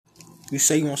You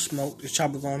say you want smoke, the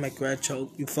chopper gonna make your head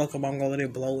choke. You fuck up, I'm gonna let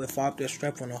it blow. If I up that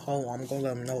strap on the hoe, I'm gonna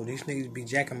let them know. These niggas be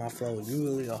jacking my flow. You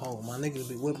really a hoe. My niggas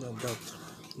be whipping them, bro.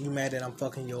 You mad that I'm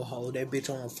fucking your hoe. That bitch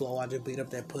on the floor, I just beat up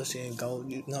that pussy and go.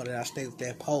 You know that I stay with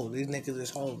that pole. These niggas is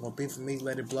hoes. Gonna be for me,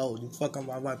 let it blow. You fucking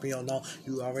my wife, you don't know.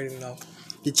 You already know.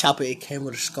 The chopper, it came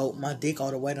with a scope. My dick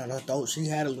all the way down her throat. She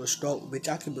had a little stroke. Bitch,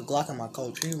 I keep a Glock in my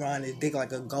coat. She riding this dick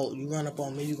like a goat. You run up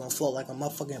on me, you gonna float like a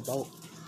motherfucking boat.